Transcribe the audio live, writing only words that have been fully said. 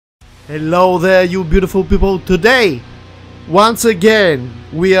Hello there, you beautiful people. Today, once again,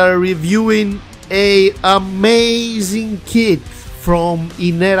 we are reviewing a amazing kit from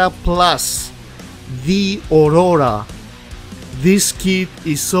Inera Plus, the Aurora. This kit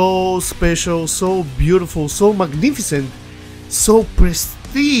is so special, so beautiful, so magnificent, so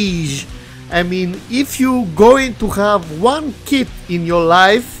prestige. I mean, if you're going to have one kit in your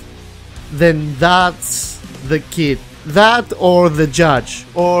life, then that's the kit. That or the Judge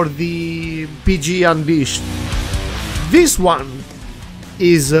or the PG Unleashed. This one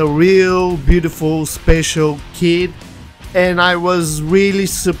is a real beautiful special kit, and I was really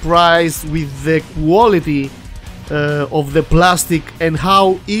surprised with the quality of the plastic and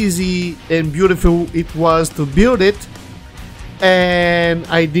how easy and beautiful it was to build it. And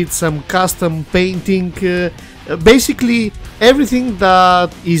I did some custom painting, basically everything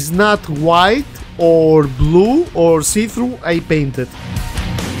that is not white or blue or see-through I painted.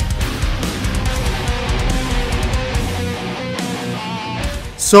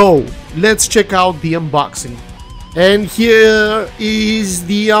 So let's check out the unboxing. And here is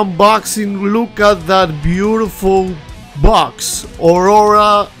the unboxing. Look at that beautiful box,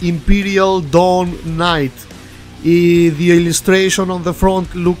 Aurora Imperial Dawn Night. The illustration on the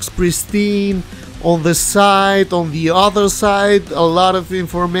front looks pristine. On the side, on the other side, a lot of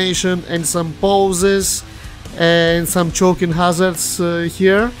information and some poses and some choking hazards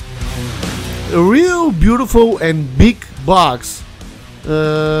here. A real beautiful and big box,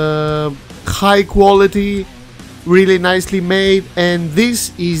 high quality, really nicely made. And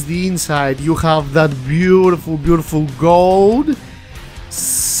this is the inside. You have that beautiful gold,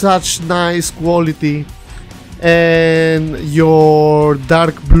 such nice quality, and your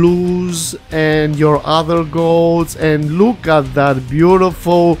dark blues and your other golds. And look at that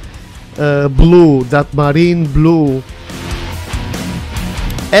beautiful blue, that marine blue.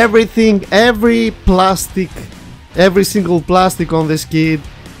 Everything, every single plastic on this kit,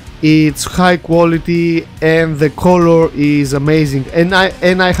 it's high quality, and the color is amazing. And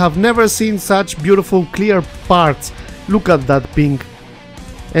I have never seen such beautiful clear parts. Look at that pink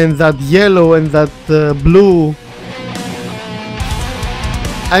and that yellow and that blue.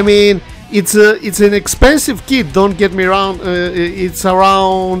 I mean, it's an expensive kit, don't get me wrong. It's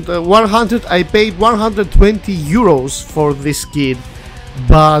around 100. I paid 120 euros for this kit,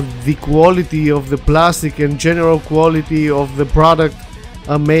 but the quality of the plastic and general quality of the product,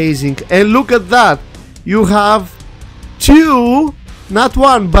 amazing. And look at that, you have two, not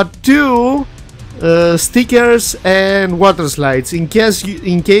one but two stickers and water slides. In case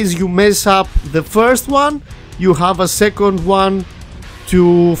you mess up the first one, you have a second one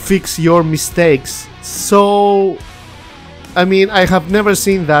to fix your mistakes. So I mean, I have never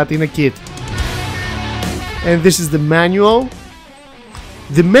seen that in a kit. And this is the manual.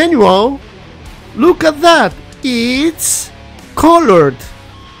 The manual, look at that, it's colored.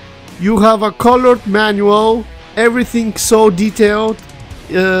 You have a colored manual, everything so detailed,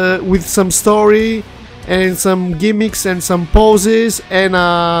 with some story and some gimmicks and some poses and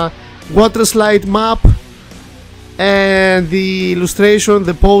a water slide map and the illustration,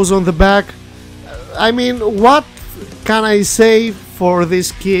 the pose on the back. I mean, what can I say for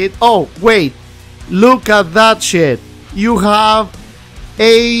this kit? Oh wait, look at that shit. You have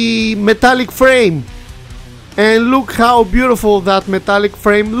a metallic frame, and look how beautiful that metallic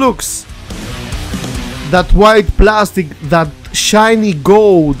frame looks. That white plastic, that shiny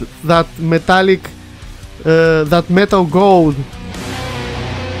gold, that metallic, that metal gold,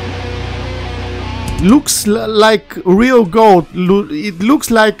 looks like real gold. It looks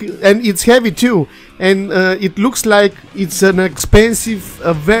like, and it's heavy too, and it looks like it's an expensive,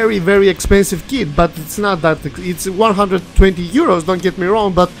 a very expensive kit, but it's not that. It's 120 euros, don't get me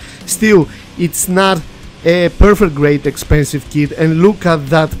wrong, but still, it's not a perfect grade expensive kit. And look at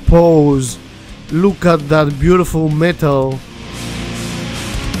that pose, look at that beautiful metal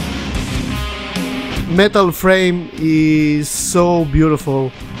frame, is so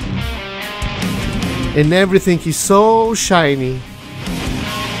beautiful, and everything is so shiny.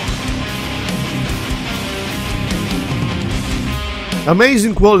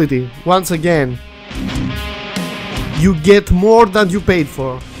 Amazing quality. Once again, you get more than you paid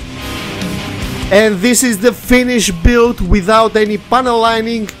for. And this is the finished build without any panel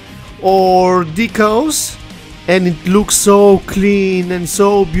lining or decals, and it looks so clean and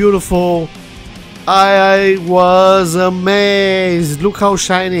so beautiful. I was amazed. Look how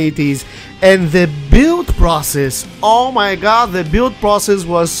shiny it is. And the build process, oh my god, the build process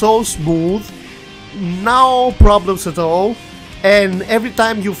was so smooth, no problems at all. And every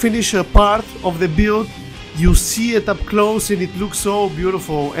time you finish a part of the build, You see it up close and it looks so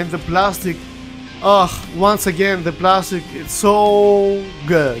beautiful. And the plastic, once again, the plastic, it's so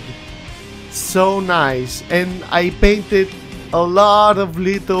good, so nice. And I painted a lot of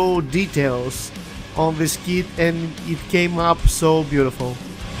little details on this kit and it came up so beautiful.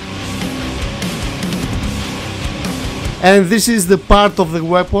 And this is the part of the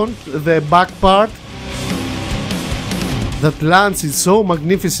weapon, the back part. That lance is so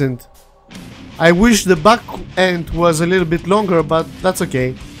magnificent. I wish the back end was a little bit longer, but that's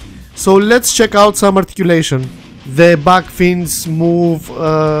okay. So let's check out some articulation. The back fins move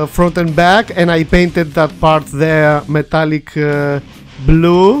front and back, and I painted that part there metallic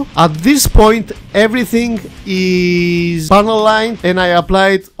blue. At this point everything is panel lined and I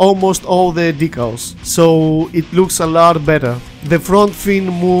applied almost all the decals, so it looks a lot better. The front fin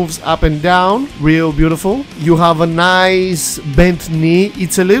moves up and down, real beautiful. You have a nice bent knee.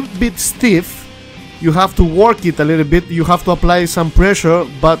 It's a little bit stiff, you have to work it a little bit, you have to apply some pressure,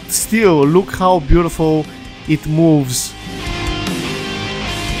 but still look how beautiful it moves.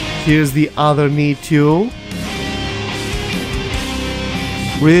 Here's the other knee too.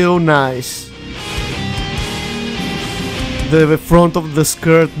 Real nice. The front of the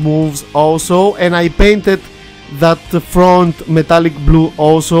skirt moves also, and I painted that front metallic blue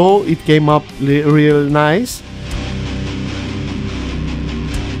also. It came up real nice.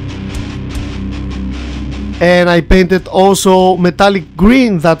 And I painted also metallic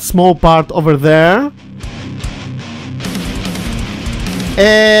green, that small part over there.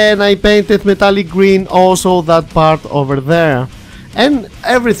 And I painted metallic green also that part over there. And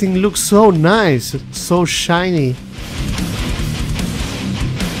everything looks so nice, so shiny.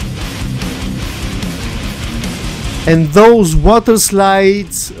 And those water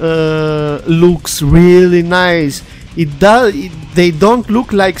slides looks really nice. They don't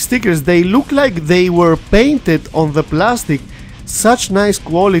look like stickers, they look like they were painted on the plastic. Such nice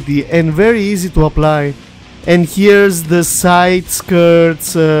quality and very easy to apply. And here's the side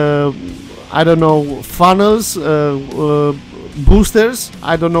skirts, I don't know, funnels, boosters,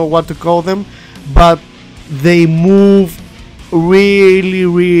 I don't know what to call them, but they move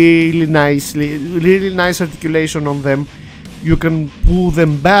really nicely, really nice articulation on them. You can pull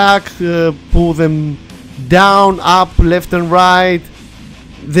them back, pull them down, up, left and right.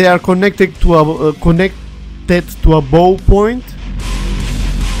 They are connected to a bow point.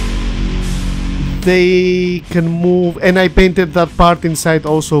 They can move, and I painted that part inside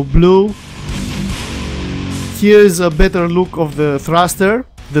also blue. Here's a better look of the thruster,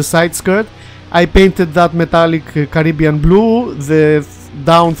 the side skirt. I painted that metallic Caribbean blue, the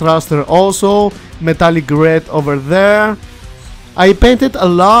down thruster also, metallic red over there. I painted a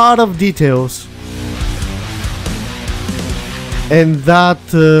lot of details. And that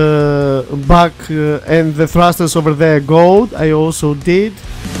back and the thrusters over there gold, I also did.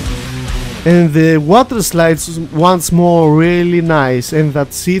 And the water slides once more really nice, and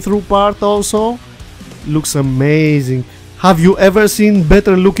that see-through part also looks amazing. Have you ever seen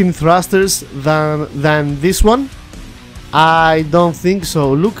better looking thrusters than this one? I don't think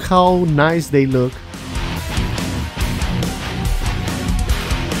so. Look how nice they look.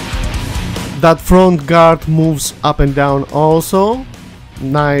 That front guard moves up and down also.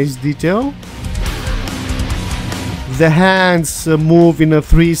 Nice detail. The hands move in a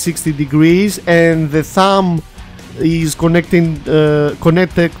 360 degrees, and the thumb is connected.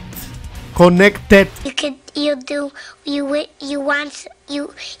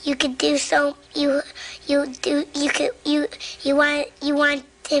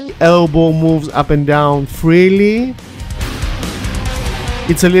 Elbow moves up and down freely.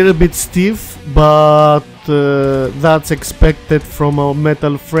 It's a little bit stiff, but that's expected from a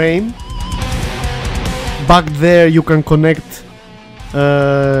metal frame. Back there you can connect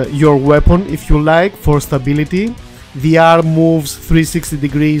your weapon if you like for stability. The arm moves 360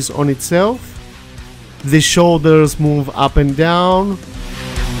 degrees on itself. The shoulders move up and down.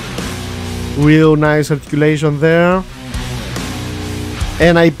 Real nice articulation there.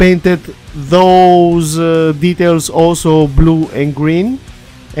 And I painted those details also blue and green,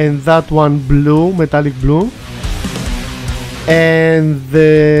 and that one blue, metallic blue. And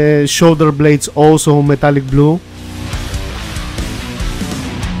the shoulder blades also metallic blue.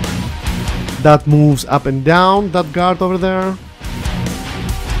 That moves up and down, that guard over there.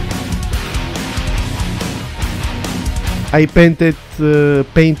 I painted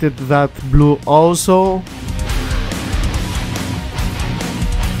that blue also.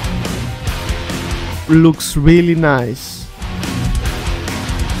 Looks really nice.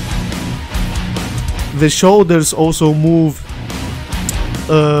 The shoulders also move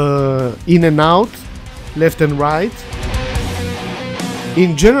in and out, left and right.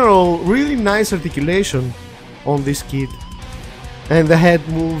 In general, really nice articulation on this kit. And the head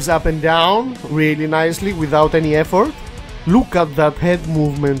moves up and down really nicely without any effort. Look at that head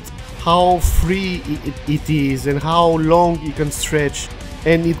movement, how free it is and how long it can stretch.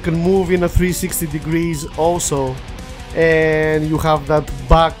 And it can move in a 360 degrees also. And you have that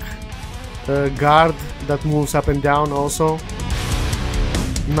back guard that moves up and down also.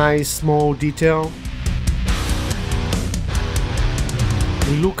 Nice small detail.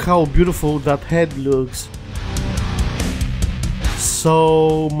 Look how beautiful that head looks.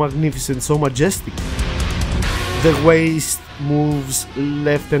 So magnificent, so majestic. The waist moves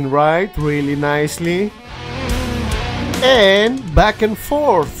left and right really nicely. And back and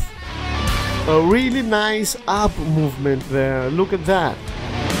forth. A really nice up movement there. Look at that.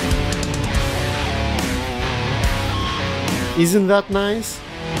 Isn't that nice?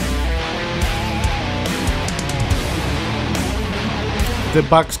 The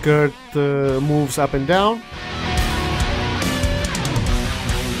back skirt moves up and down.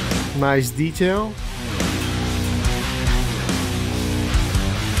 Nice detail.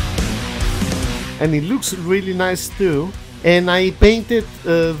 And it looks really nice too. And I painted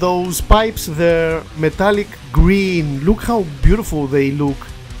those pipes there metallic green. Look how beautiful they look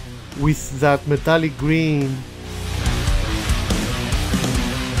with that metallic green.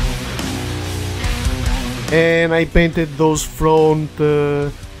 And I painted those front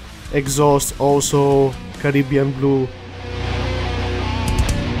exhausts also Caribbean blue.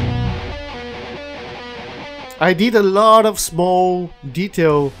 I did a lot of small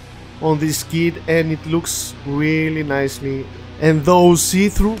detail on this kit and it looks really nicely. And those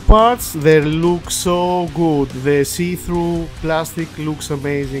see-through parts, they look so good. The see-through plastic looks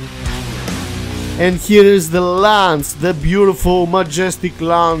amazing. And here is the lance, the beautiful majestic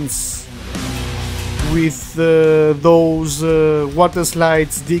lance with those water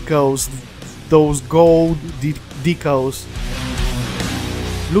slides decals, those gold decals.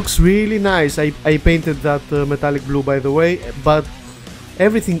 Looks really nice. I painted that metallic blue, by the way, but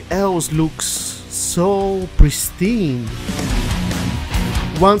everything else looks so pristine.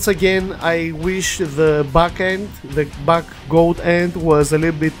 Once again, I wish the back end, the back gold end was a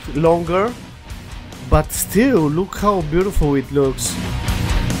little bit longer, but still, look how beautiful it looks.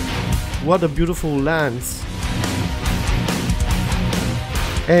 What a beautiful lance.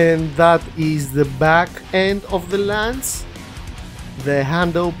 And that is the back end of the lance, the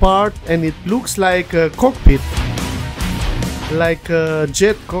handle part, and it looks like a cockpit, like a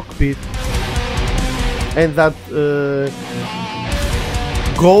jet cockpit. And that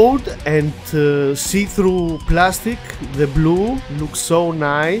gold and see-through plastic, the blue, looks so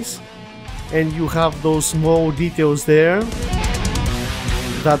nice. And you have those small details there,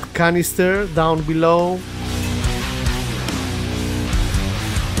 that canister down below,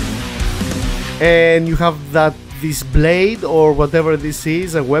 and you have that this blade or whatever this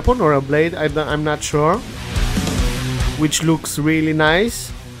is, a weapon or a blade, I'm not sure, which looks really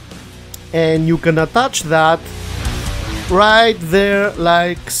nice. And you can attach that right there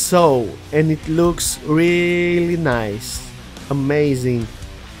like so, and it looks really nice, amazing.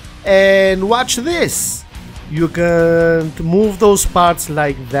 And watch this, you can move those parts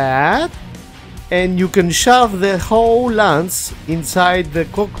like that, and you can shove the whole lance inside the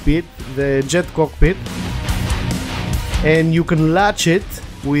cockpit, the jet cockpit, and you can latch it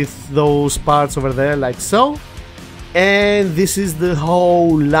with those parts over there like so. And this is the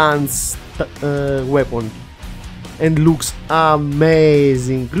whole lance weapon, and looks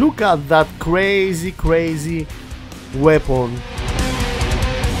amazing. Look at that crazy weapon.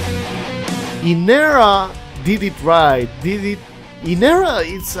 Inera did it right, Inera,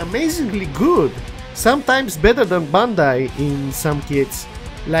 it's amazingly good, sometimes better than Bandai in some kits,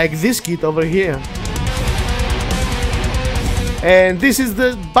 like this kit over here. And this is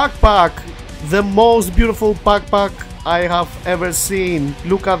the backpack, the most beautiful backpack I have ever seen.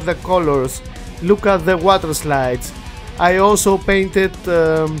 Look at the colors, look at the water slides. I also painted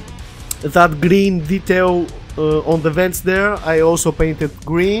that green detail on the vents there. I also painted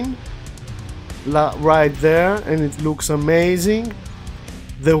green right there, and it looks amazing.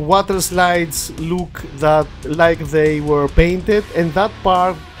 The water slides look that like they were painted, and that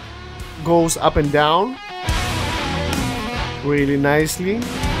part goes up and down really nicely.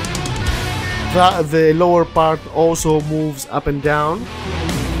 The lower part also moves up and down.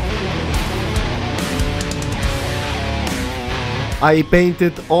 I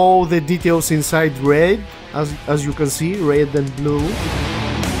painted all the details inside red, as you can see, red and blue.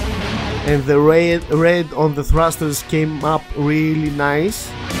 And the red on the thrusters came up really nice.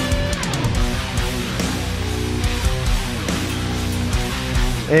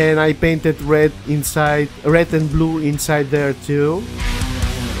 and I painted red inside, red and blue inside there too,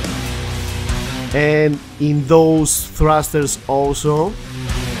 and in those thrusters also.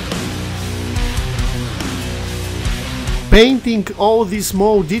 Painting all these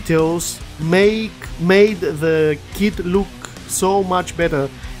small details made the kit look so much better,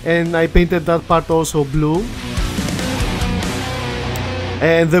 and I painted that part also blue.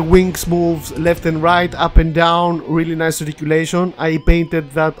 And the wings moves left and right, up and down, really nice articulation. I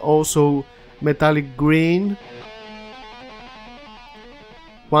painted that also metallic green.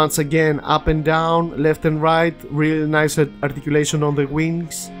 Once again, up and down, left and right, really nice articulation on the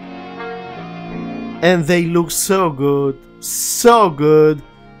wings. And they look so good, so good.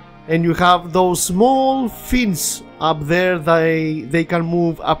 And you have those small fins up there, they can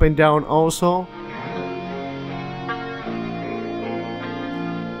move up and down also.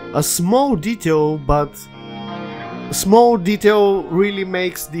 A small detail, but small detail really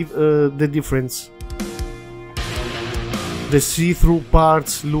makes the difference. The see-through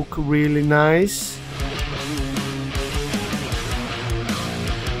parts look really nice.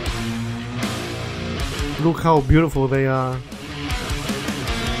 Look how beautiful they are.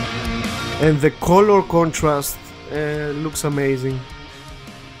 And the color contrast looks amazing.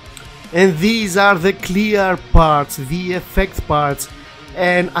 And these are the clear parts, the effect parts.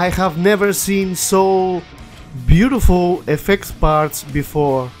 And I have never seen so beautiful effects parts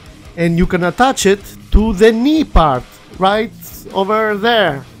before. And you can attach it to the knee part right over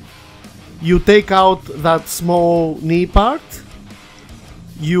there. You take out that small knee part,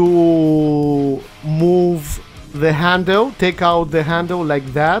 you move the handle, take out the handle like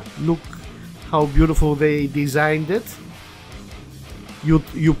that. Look how beautiful they designed it.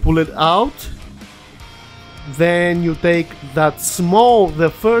 You pull it out. Then you take that the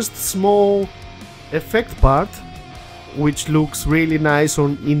first small effect part, which looks really nice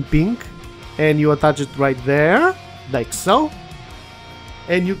in pink, and you attach it right there, like so.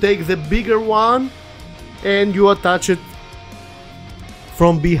 And you take the bigger one and you attach it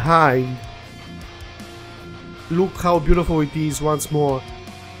from behind. Look how beautiful it is once more.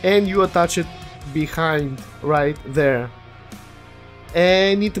 And you attach it behind right there.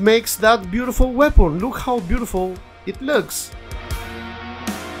 And it makes that beautiful weapon. Look how beautiful it looks.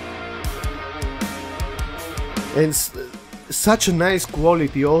 And such a nice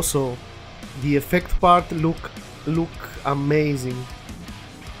quality also. The effect part look amazing.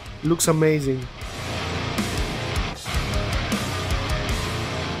 Looks amazing.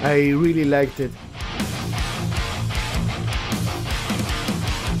 I really liked it.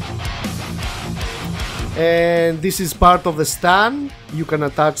 And this is part of the stand. You can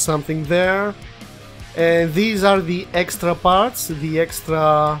attach something there. And these are the extra parts, the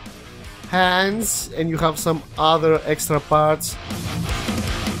extra hands, and you have some other extra parts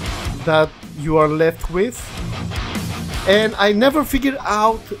that you are left with. And I never figured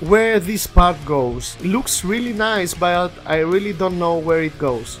out where this part goes. It looks really nice, but I really don't know where it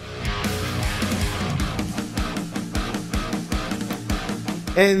goes.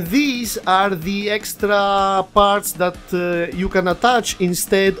 And these are the extra parts that you can attach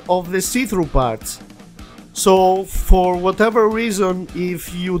instead of the see-through parts. So for whatever reason,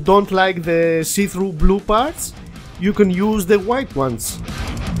 if you don't like the see-through blue parts, you can use the white ones.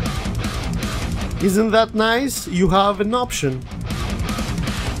 Isn't that nice? You have an option.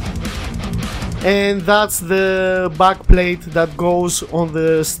 And that's the back plate that goes on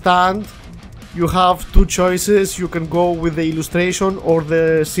the stand. You have two choices. You can go with the illustration or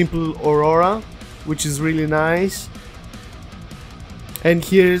the simple Aurora, which is really nice. And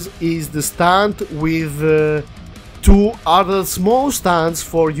here is the stand with two other small stands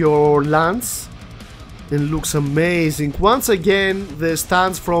for your lance. And looks amazing. Once again, the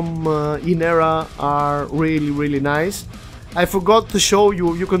stands from Inera are really nice. I forgot to show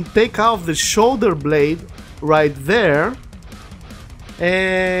you, you can take off the shoulder blade right there,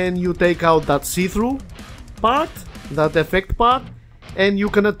 and you take out that see-through part, that effect part, and you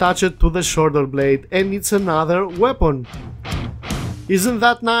can attach it to the shoulder blade, and it's another weapon. Isn't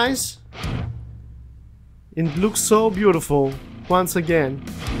that nice? It looks so beautiful once again.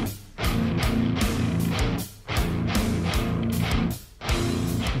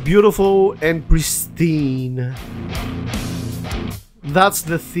 Beautiful and pristine. That's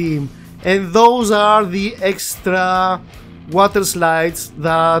the theme. And those are the extra water slides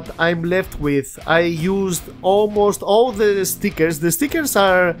that I'm left with. I used almost all the stickers. The stickers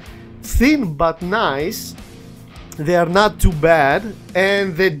are thin but nice. They are not too bad.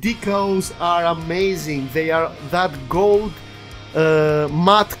 And the decals are amazing. They are that gold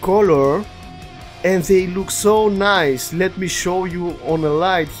matte color. and they look so nice. Let me show you on a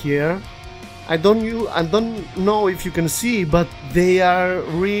light here. I don't know if you can see, but they are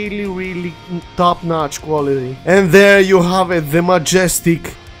really top-notch quality. And there you have it, the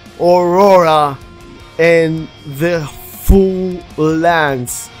majestic Aurora and the full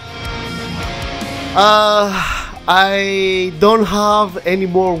lance. I don't have any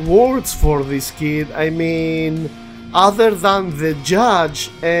more words for this kid. I mean, other than the Judge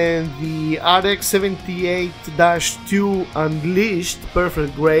and the RX-78-2 Unleashed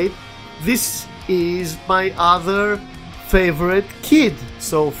perfect grade, this is my other favorite kid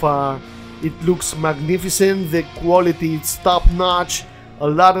so far. It looks magnificent, the quality is top notch, a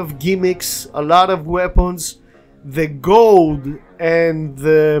lot of gimmicks, a lot of weapons, the gold and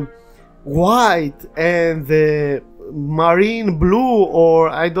the white and the marine blue, or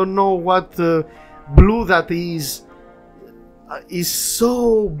I don't know what blue that is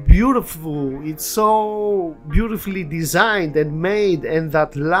so beautiful. It's so beautifully designed and made, and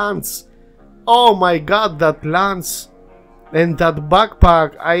that lance, oh my god, that lance and that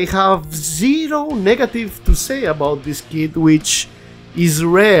backpack. I have zero negative to say about this kit, which is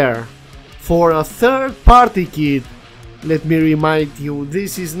rare for a third-party kit. Let me remind you,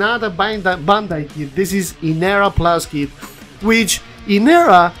 this is not a Bandai kit, this is Inera Plus kit, which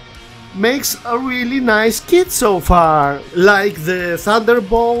Inera makes a really nice kit so far. Like the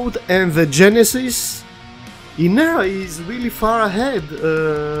Thunderbolt and the Genesis, Inera is really far ahead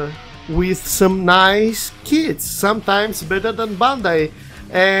with some nice kits, sometimes better than Bandai.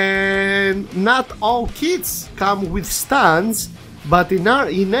 And not all kits come with stands, but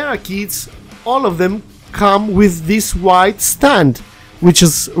Inera kits, all of them come with this white stand, which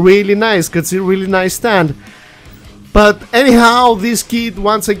is really nice, because it's a really nice stand. But anyhow, this kit,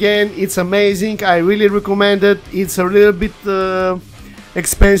 once again, it's amazing. I really recommend it. It's a little bit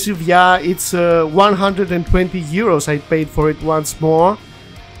expensive, yeah, it's 120 euros I paid for it once more.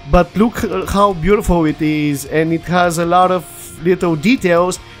 But look how beautiful it is, and it has a lot of little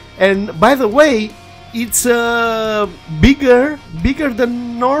details. And by the way, it's bigger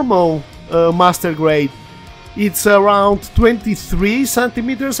than normal master grade. It's around 23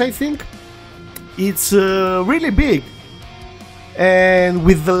 centimeters, I think. It's really big, and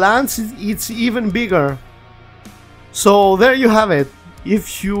with the lance it's even bigger. So there you have it.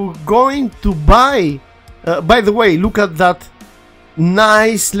 If you're going to buy, by the way, look at that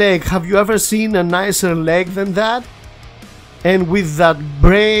nice leg. Have you ever seen a nicer leg than that? And with that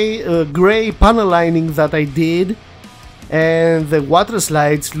gray panel lining that I did, and the water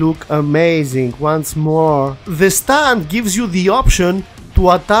slides look amazing. Once more, the stand gives you the option to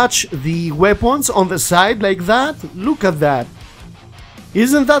attach the weapons on the side like that. Look at that.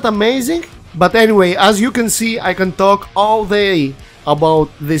 Isn't that amazing? But anyway, as you can see, I can talk all day about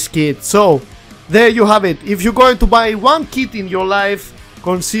this kit. So there you have it. If you're going to buy one kit in your life,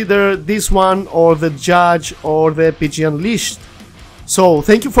 consider this one or the Judge or the PG Unleashed. So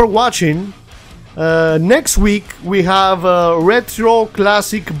thank you for watching. Next week we have a retro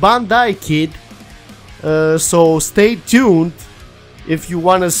classic Bandai kit, so stay tuned if you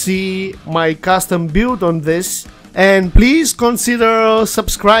want to see my custom build on this. And please consider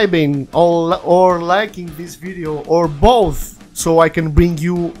subscribing or liking this video, or both, so I can bring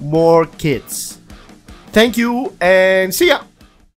you more kits. Thank you and see ya!